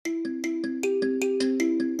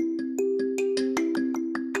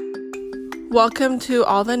Welcome to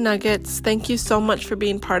All the Nuggets. Thank you so much for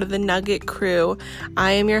being part of the Nugget crew.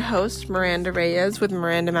 I am your host, Miranda Reyes with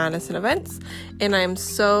Miranda Madison Events, and I'm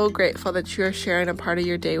so grateful that you are sharing a part of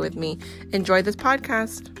your day with me. Enjoy this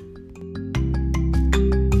podcast.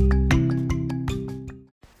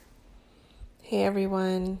 Hey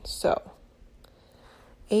everyone. So,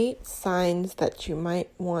 8 signs that you might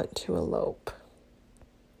want to elope.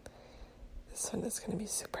 This one is going to be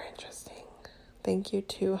super interesting. Thank you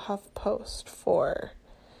to HuffPost for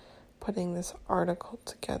putting this article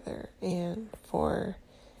together and for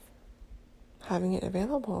having it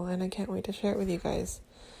available, and I can't wait to share it with you guys.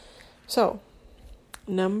 So,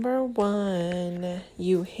 number 1,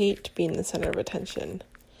 you hate being the center of attention.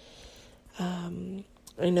 I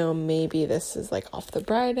know maybe this is like off the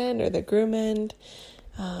bride end or the groom end.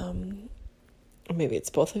 Or maybe it's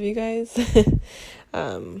both of you guys.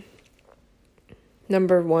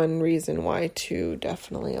 Number 1 reason why to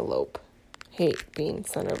definitely elope. Hate being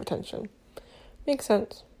center of attention. Makes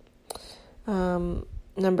sense.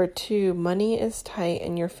 Number 2, money is tight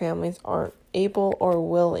and your families aren't able or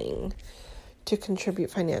willing to contribute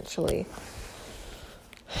financially.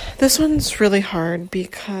 This one's really hard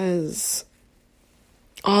because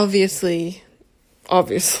obviously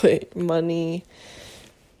money,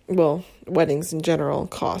 well, weddings in general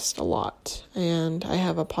cost a lot. And I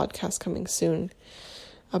have a podcast coming soon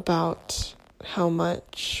about how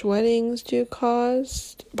much weddings do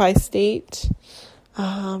cost by state.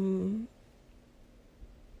 And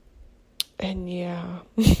yeah,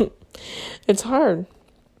 it's hard,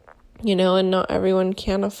 and not everyone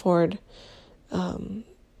can afford a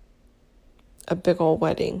big old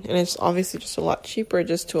wedding. And it's obviously just a lot cheaper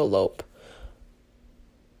just to elope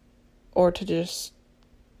or to just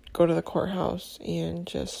go to the courthouse and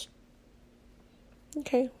just,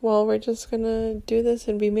 okay, well, we're just going to do this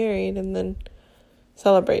and be married and then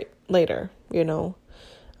celebrate later,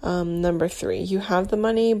 Number 3, you have the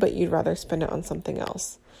money, but you'd rather spend it on something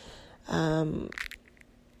else.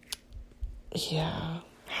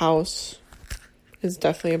 House is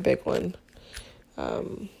definitely a big one.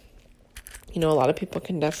 A lot of people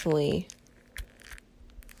can definitely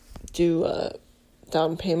do a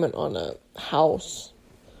down payment on a house,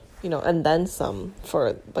 and then some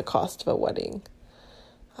for the cost of a wedding.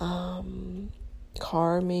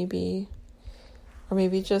 Car maybe, or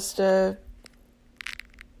maybe just a,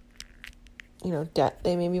 debt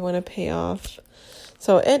they maybe want to pay off.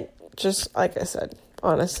 So it just, like I said,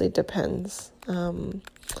 honestly depends,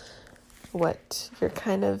 what your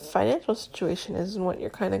kind of financial situation is and what you're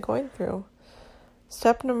kind of going through.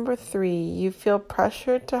 Step number 3, you feel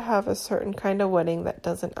pressured to have a certain kind of wedding that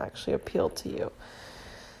doesn't actually appeal to you.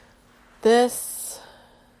 This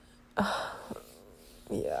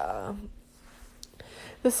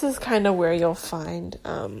is kind of where you'll find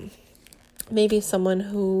maybe someone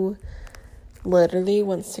who literally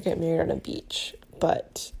wants to get married on a beach,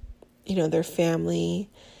 but their family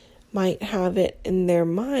might have it in their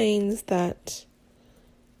minds that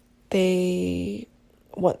they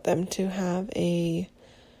want them to have a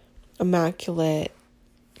immaculate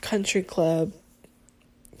country club,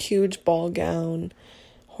 huge ball gown,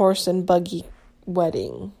 horse and buggy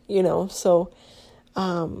wedding, so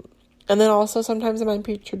and then also sometimes it might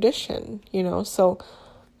be tradition, so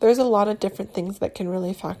there's a lot of different things that can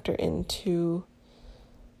really factor into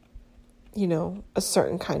a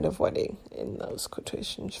certain kind of wedding in those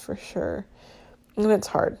quotations for sure. And it's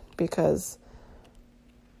hard because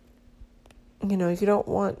you don't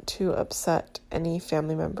want to upset any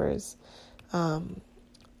family members, but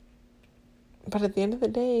at the end of the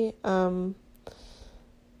day,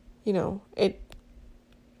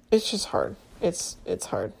 it's just hard. It's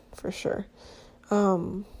hard for sure.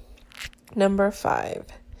 Number 5,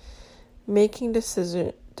 making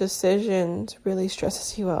decisions really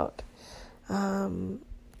stresses you out.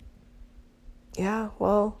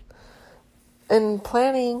 In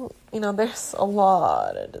planning, there's a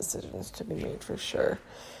lot of decisions to be made for sure.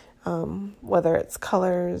 Whether it's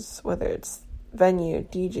colors, whether it's venue,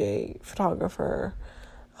 DJ, photographer,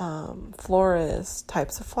 florist,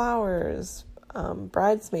 types of flowers,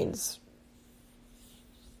 bridesmaids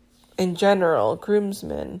in general,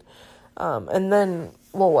 groomsmen, and then,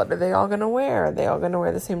 well, what are they all going to wear? Are they all going to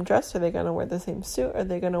wear the same dress? Are they going to wear the same suit? Are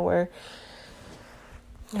they going to wear,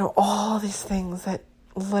 all these things that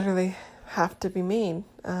literally have to be made?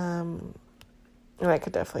 And I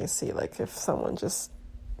could definitely see, like, if someone just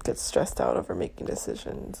gets stressed out over making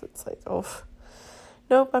decisions, it's like, oh,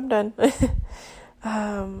 nope, I'm done.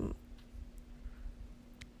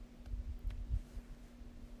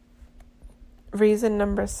 Reason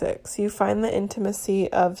number 6, you find the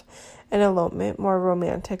intimacy of an elopement more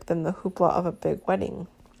romantic than the hoopla of a big wedding.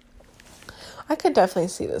 I could definitely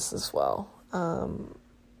see this as well.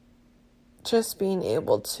 Just being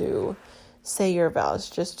able to say your vows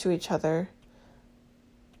just to each other,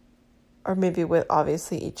 or maybe with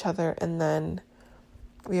obviously each other, and then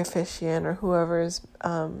the officiant or whoever is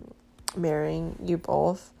marrying you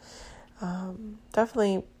both.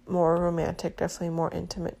 Definitely more romantic, definitely more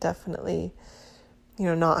intimate, definitely,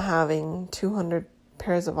 not having 200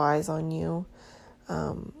 pairs of eyes on you.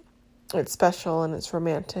 It's special and it's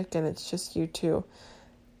romantic and it's just you two.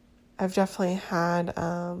 I've definitely had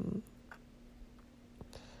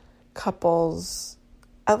couples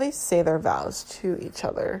at least say their vows to each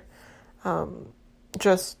other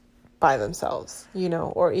just by themselves,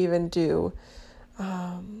 or even do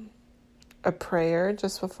a prayer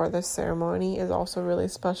just before the ceremony is also really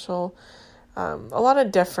special. A lot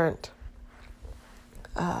of different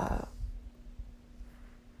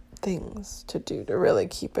things to do to really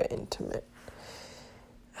keep it intimate.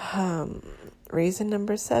 Reason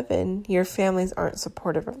number 7, your families aren't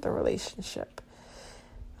supportive of the relationship.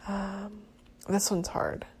 This one's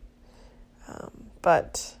hard.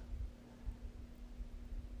 But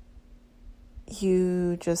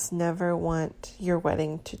you just never want your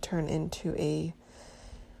wedding to turn into a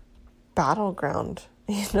battleground,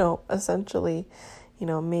 essentially.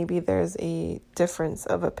 Maybe there's a difference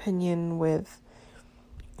of opinion with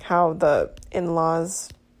how the in-laws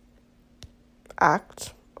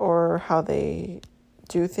act or how they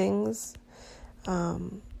do things.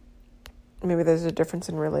 Maybe there's a difference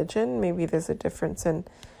in religion. Maybe there's a difference in,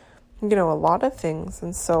 a lot of things.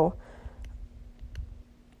 And so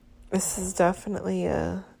this is definitely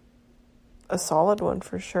a solid one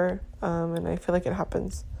for sure. And I feel like it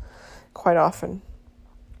happens quite often.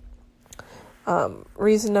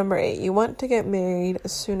 Reason number 8, you want to get married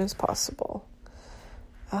as soon as possible.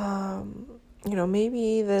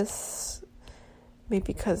 Maybe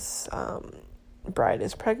because bride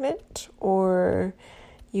is pregnant, or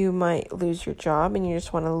you might lose your job and you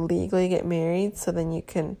just want to legally get married so then you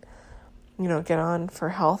can, get on for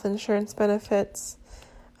health insurance benefits.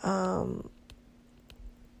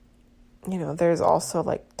 There's also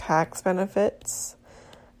like tax benefits.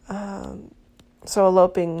 So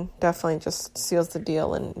eloping definitely just seals the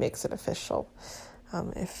deal and makes it official,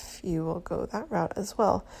 if you will go that route as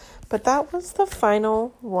well. But that was the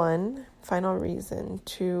final reason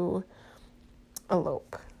to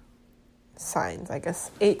elope. Signs, I guess,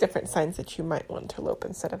 8 different signs that you might want to elope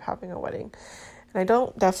instead of having a wedding. And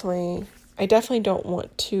I definitely don't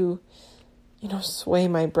want to, sway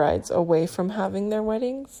my brides away from having their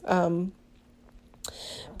weddings.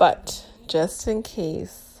 But just in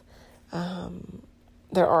case,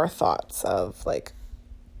 there are thoughts of like,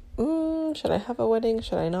 should I have a wedding?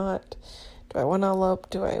 Should I not? Do I want to elope?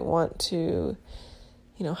 Do I want to,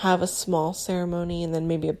 have a small ceremony and then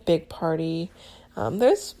maybe a big party?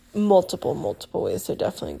 There's multiple ways to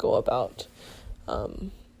definitely go about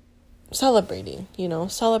celebrating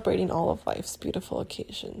all of life's beautiful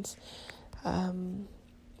occasions. So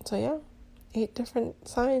yeah, 8 different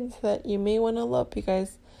signs that you may want to elope, you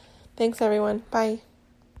guys. Thanks, everyone. Bye.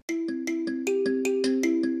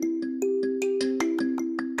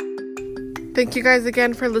 Thank you guys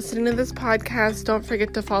again for listening to this podcast. Don't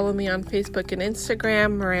forget to follow me on Facebook and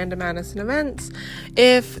Instagram, Miranda Madison Events.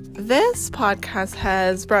 If this podcast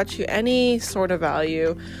has brought you any sort of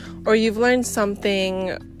value, or you've learned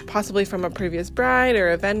something possibly from a previous bride or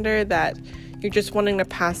a vendor that you're just wanting to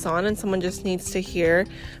pass on and someone just needs to hear,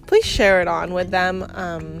 please share it on with them.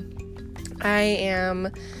 I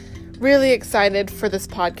am really excited for this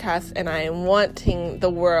podcast and I am wanting the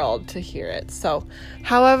world to hear it. So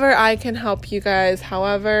however I can help you guys,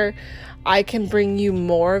 however I can bring you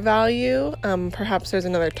more value, perhaps there's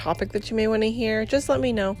another topic that you may want to hear, just let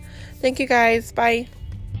me know. Thank you guys. Bye.